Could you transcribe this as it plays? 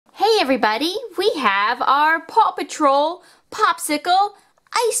everybody, we have our Paw Patrol Popsicle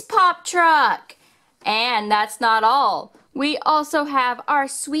Ice Pop Truck. And that's not all. We also have our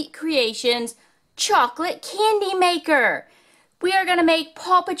Sweet Creations Chocolate Candy Maker. We are going to make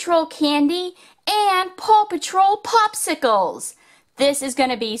Paw Patrol candy and Paw Patrol Popsicles. This is going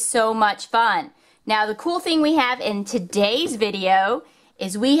to be so much fun. Now the cool thing we have in today's video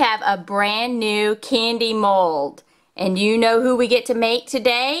is we have a brand new candy mold. And you know who we get to make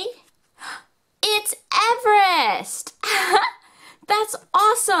today? It's Everest! That's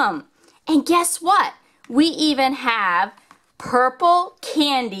awesome! And guess what? We even have purple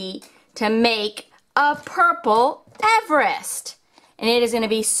candy to make a purple Everest. And it is going to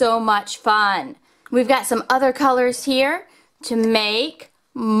be so much fun. We've got some other colors here to make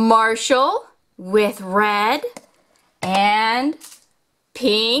Marshall with red and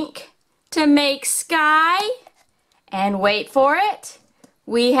pink to make Sky. And wait for it,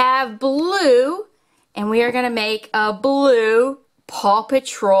 we have blue, and we are going to make a blue Paw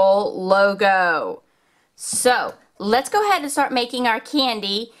Patrol logo. So, let's go ahead and start making our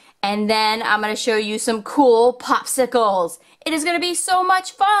candy, and then I'm going to show you some cool popsicles. It is going to be so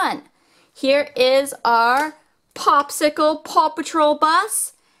much fun. Here is our Popsicle Paw Patrol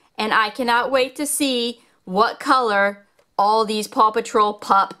bus, and I cannot wait to see what color all these Paw Patrol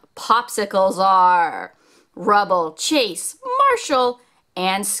popsicles are. Rubble, Chase, Marshall,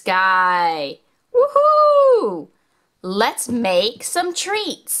 and Sky. Woohoo! Let's make some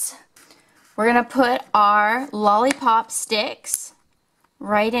treats. We're going to put our lollipop sticks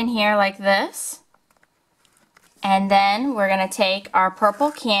right in here like this. And then we're going to take our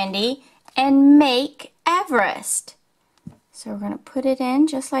purple candy and make Everest. So we're going to put it in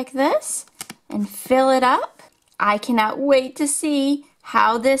just like this and fill it up. I cannot wait to see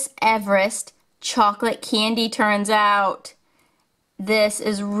how this Everest chocolate candy turns out. This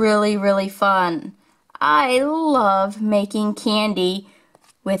is really, really fun. I love making candy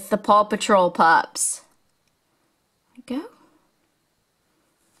with the Paw Patrol pups. There we go.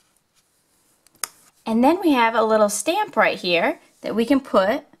 And then we have a little stamp right here that we can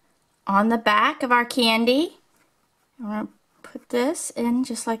put on the back of our candy. I'm going to put this in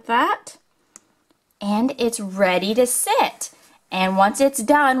just like that. And it's ready to sit. And once it's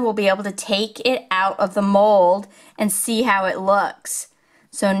done, we'll be able to take it out of the mold and see how it looks.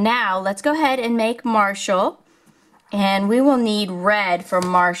 So now, let's go ahead and make Marshall. And we will need red for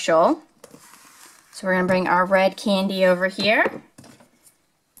Marshall. So we're going to bring our red candy over here.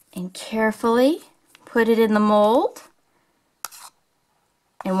 And carefully put it in the mold.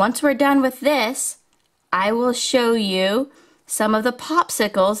 And once we're done with this, I will show you some of the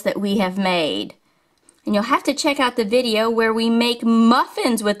popsicles that we have made. And you'll have to check out the video where we make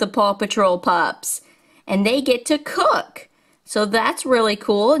muffins with the Paw Patrol pups. And they get to cook. So that's really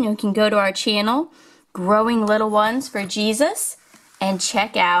cool. And you can go to our channel, Growing Little Ones for Jesus, and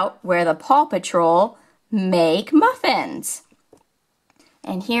check out where the Paw Patrol make muffins.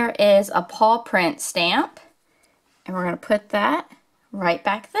 And here is a paw print stamp. And we're going to put that right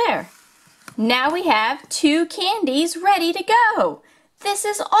back there. Now we have 2 candies ready to go. This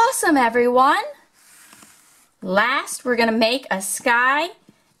is awesome, everyone. Last, we're going to make a Sky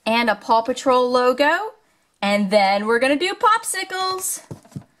and a Paw Patrol logo, and then we're going to do popsicles.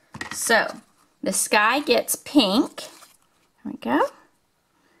 So, the Sky gets pink. There we go.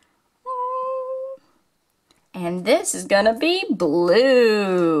 And this is going to be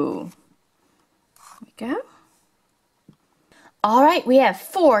blue. There we go. All right, we have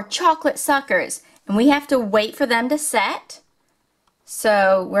 4 chocolate suckers, and we have to wait for them to set.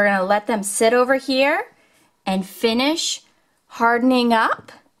 So, we're going to let them sit over here and finish hardening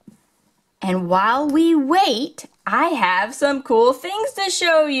up. And while we wait, I have some cool things to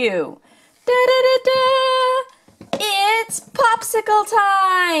show you. Da-da-da-da! It's popsicle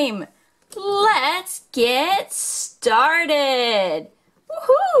time! Let's get started!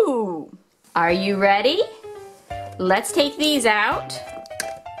 Woohoo! Are you ready? Let's take these out.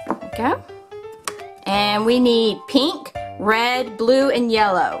 There we go. And we need pink, red, blue, and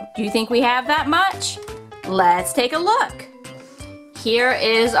yellow. Do you think we have that much? Let's take a look. Here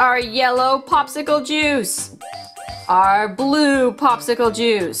is our yellow popsicle juice, our blue popsicle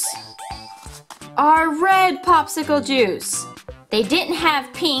juice, our red popsicle juice. They didn't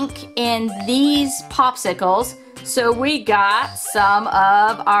have pink in these popsicles, so we got some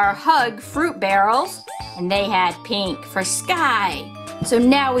of our Hug fruit barrels, and they had pink for Sky. So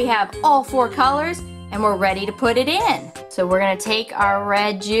now we have all 4 colors, and we're ready to put it in. So we're going to take our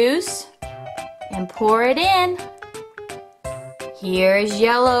red juice and pour it in. Here's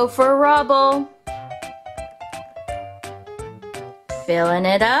yellow for Rubble. Filling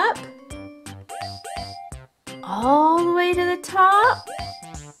it up. all the way to the top.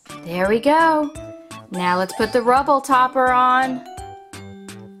 There we go. Now let's put the rubble topper on.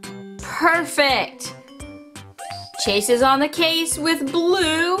 Perfect. Chase is on the case with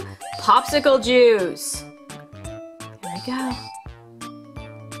blue popsicle juice. There we go.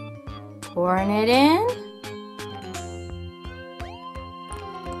 Pouring it in.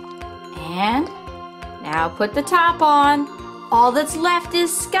 And now put the top on. All that's left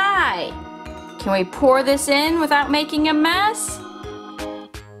is Sky. Can we pour this in without making a mess?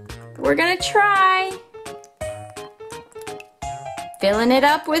 We're gonna try. Filling it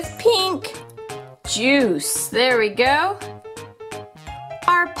up with pink juice. There we go.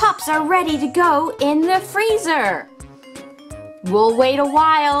 Our pops are ready to go in the freezer. We'll wait a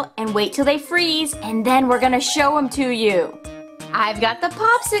while and wait till they freeze, and then we're gonna show them to you. I've got the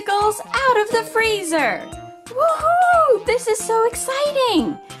popsicles out of the freezer. Woohoo! This is so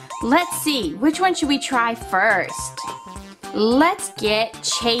exciting. Let's see, which one should we try first? Let's get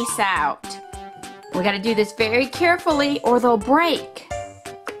Chase out. We gotta do this very carefully or they'll break.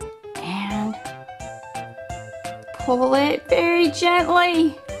 And pull it very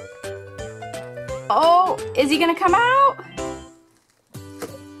gently. Oh, is he gonna come out?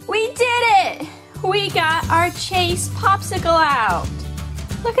 We did it! We got our Chase popsicle out.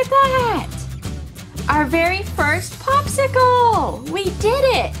 Look at that! Our very first popsicle! We did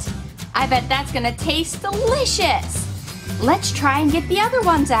it! I bet that's gonna taste delicious. Let's try and get the other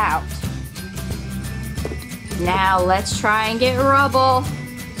ones out. Now let's try and get rubble.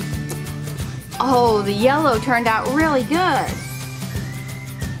 Oh, the yellow turned out really good.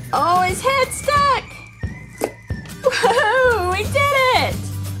 Oh, his head's stuck. Woohoo, we did it!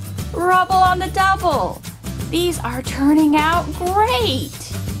 Rubble on the double. These are turning out great.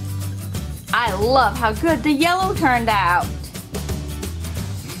 I love how good the yellow turned out.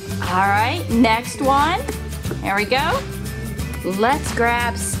 All right, next one. There we go. Let's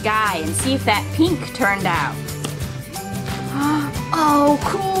grab Sky and see if that pink turned out. Oh,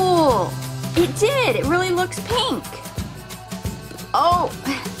 cool. It did. It really looks pink. Oh,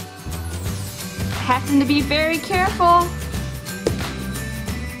 having to be very careful.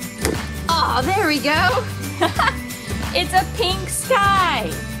 Oh, there we go. It's a pink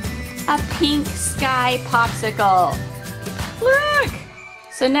Sky. A pink Sky popsicle. Look.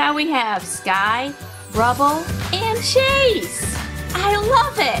 So now we have Sky, Rubble, and Chase. I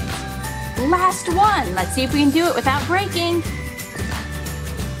love it. Last one. Let's see if we can do it without breaking.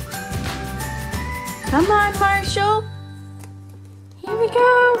 Come on, Marshall. Here we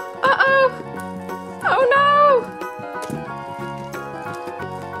go. Uh-oh. Oh, no.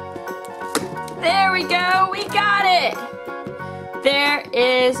 There we go. We got it. There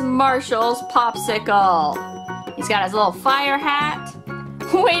is Marshall's popsicle. He's got his little fire hat.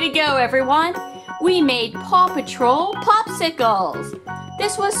 Way to go, everyone. We made Paw Patrol popsicles.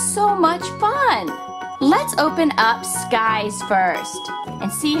 This was so much fun. Let's open up Sky's first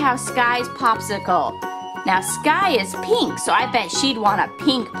and see how Sky's popsicle. Now Sky is pink, so I bet she'd want a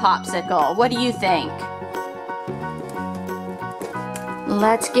pink popsicle. What do you think?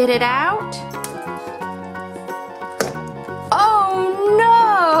 Let's get it out. Oh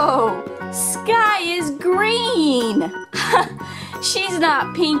no! Sky is green! She's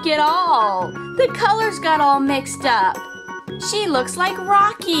not pink at all. The colors got all mixed up. She looks like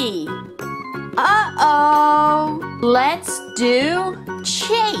Rocky. Uh-oh. Let's do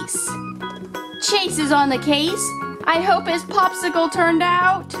Chase. Chase is on the case. I hope his popsicle turned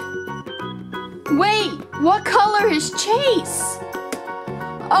out. Wait, what color is Chase?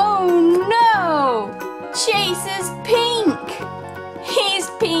 Oh no! Chase is pink. He's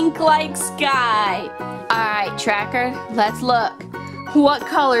pink like Sky. All right, Tracker, let's look. What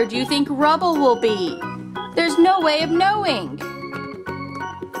color do you think Rubble will be? There's no way of knowing.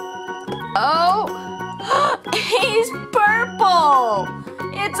 Oh, he's purple.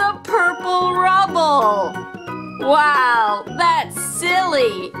 It's a purple Rubble. Wow, that's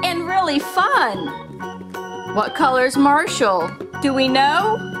silly and really fun. What color's Marshall? Do we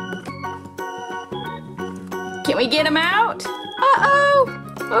know? Can we get him out?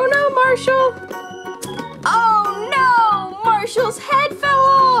 Uh-oh. Oh no, Marshall. Oh no! Marshall's head fell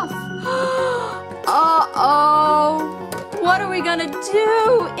off! Uh-oh! What are we gonna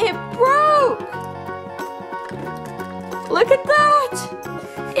do? It broke! Look at that!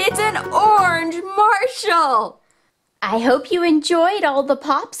 It's an orange Marshall! I hope you enjoyed all the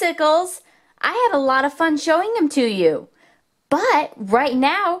popsicles. I had a lot of fun showing them to you. But right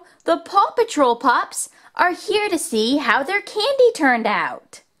now, the Paw Patrol Pops are here to see how their candy turned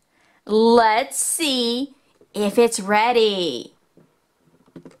out. Let's see if it's ready.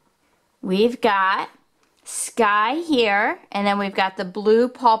 We've got Sky here, and then we've got the blue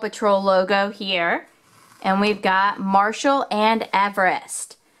Paw Patrol logo here, and we've got Marshall and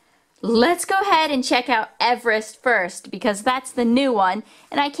Everest. Let's go ahead and check out Everest first because that's the new one,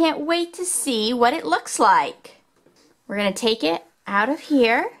 and I can't wait to see what it looks like. We're going to take it out of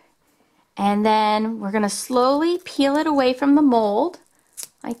here, and then we're going to slowly peel it away from the mold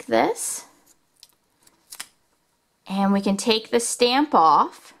like this. And we can take the stamp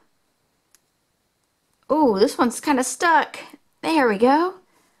off. Ooh, this one's kind of stuck. There we go.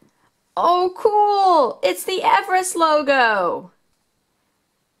 Oh, cool! It's the Everest logo.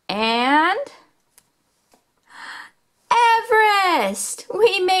 And Everest!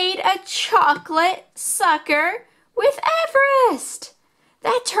 We made a chocolate sucker with Everest.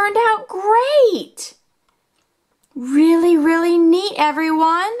 That turned out great. Really, really neat,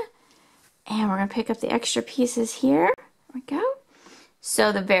 everyone. And we're going to pick up the extra pieces here. There we go.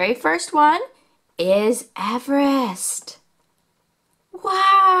 So the very first one is Everest.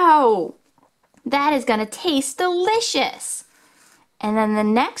 Wow! That is going to taste delicious. And then the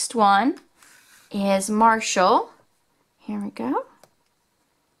next one is Marshall. Here we go.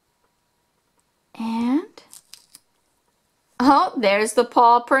 And, oh, there's the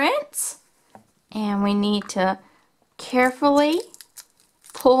paw prints. And we need to carefully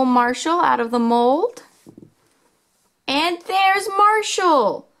pull Marshall out of the mold. And there's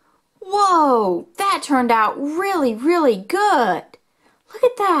Marshall. Whoa, that turned out really, really good. Look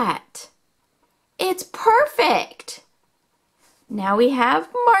at that. It's perfect. Now we have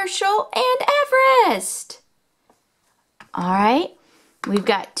Marshall and Everest. All right, we've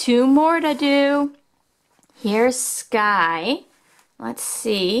got two more to do. Here's Sky. Let's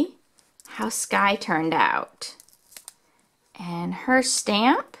see how Sky turned out. And her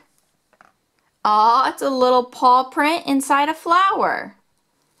stamp. Oh, it's a little paw print inside a flower.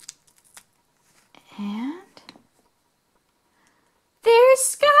 And there's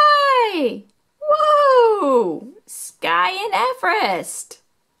Sky. Whoa! Sky and Everest.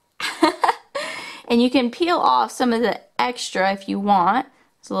 And you can peel off some of the extra if you want.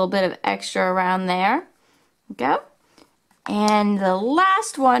 There's a little bit of extra around there. Go. And the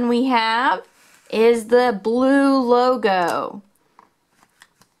last one we have is the blue logo.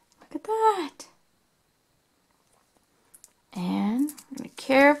 Look at that. And I'm going to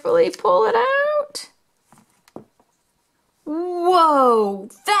carefully pull it out. Whoa,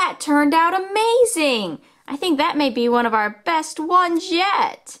 that turned out amazing. I think that may be one of our best ones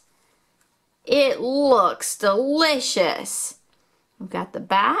yet. It looks delicious. We've got the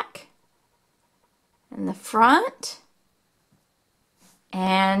back and the front.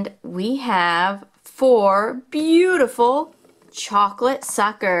 And we have 4 beautiful chocolate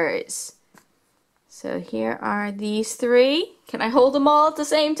suckers. So here are these 3. Can I hold them all at the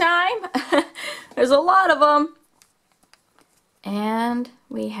same time? There's a lot of them. And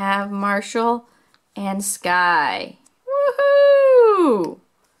we have Marshall and Sky. Woohoo!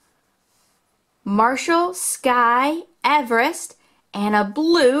 Marshall, Sky, Everest, and a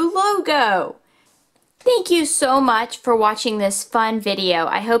blue logo. Thank you so much for watching this fun video.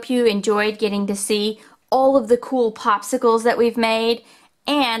 I hope you enjoyed getting to see all of the cool popsicles that we've made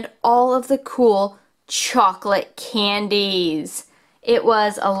and all of the cool chocolate candies. It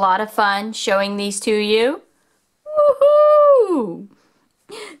was a lot of fun showing these to you. Woohoo!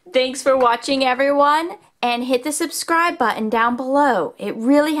 Thanks for watching, everyone, and hit the subscribe button down below. It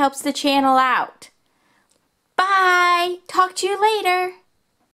really helps the channel out. Bye! Talk to you later.